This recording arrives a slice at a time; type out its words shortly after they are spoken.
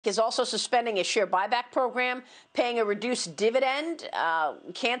is also suspending a share buyback program, paying a reduced dividend,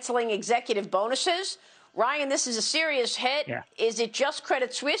 canceling executive bonuses. Ryan, this is a serious hit. Yeah. Is it just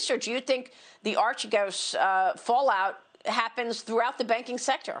Credit Suisse, or do you think the Archegos fallout happens throughout the banking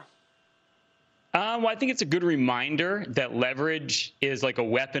sector? Well, I think it's a good reminder that leverage is like a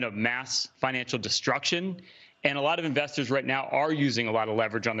weapon of mass financial destruction. And a lot of investors right now are using a lot of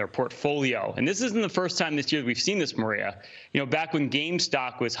leverage on their portfolio. And this isn't the first time this year we've seen this, Maria. Back when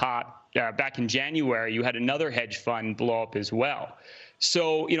GameStop was hot, back in January, you had another hedge fund blow up as well.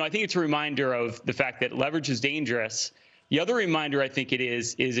 So, I think it's a reminder of the fact that leverage is dangerous. The other reminder I think it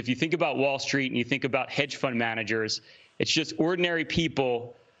is if you think about Wall Street and you think about hedge fund managers, it's just ordinary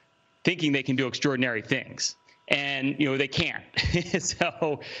people thinking they can do extraordinary things. And, they can't.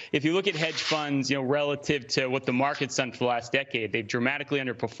 So if you look at hedge funds, relative to what the market's done for the last decade, they've dramatically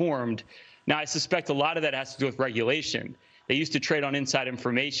underperformed. Now, I suspect a lot of that has to do with regulation. They used to trade on inside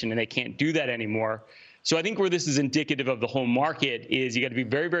information, and they can't do that anymore. So I think where this is indicative of the whole market is you got to be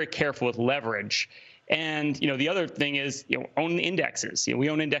very, very careful with leverage. And, the other thing is, own indexes. We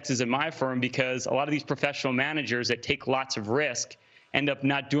own indexes at my firm because a lot of these professional managers that take lots of risk end up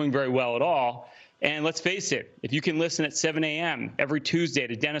not doing very well at all. And let's face it, if you can listen at 7 a.m. every Tuesday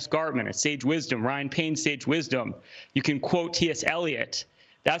to Dennis Gartman at Sage Wisdom, Ryan Payne, Sage Wisdom, you can quote T.S. Eliot.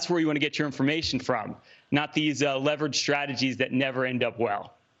 That's where you want to get your information from, not these leverage strategies that never end up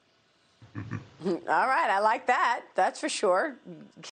well. All right, I like that. That's for sure.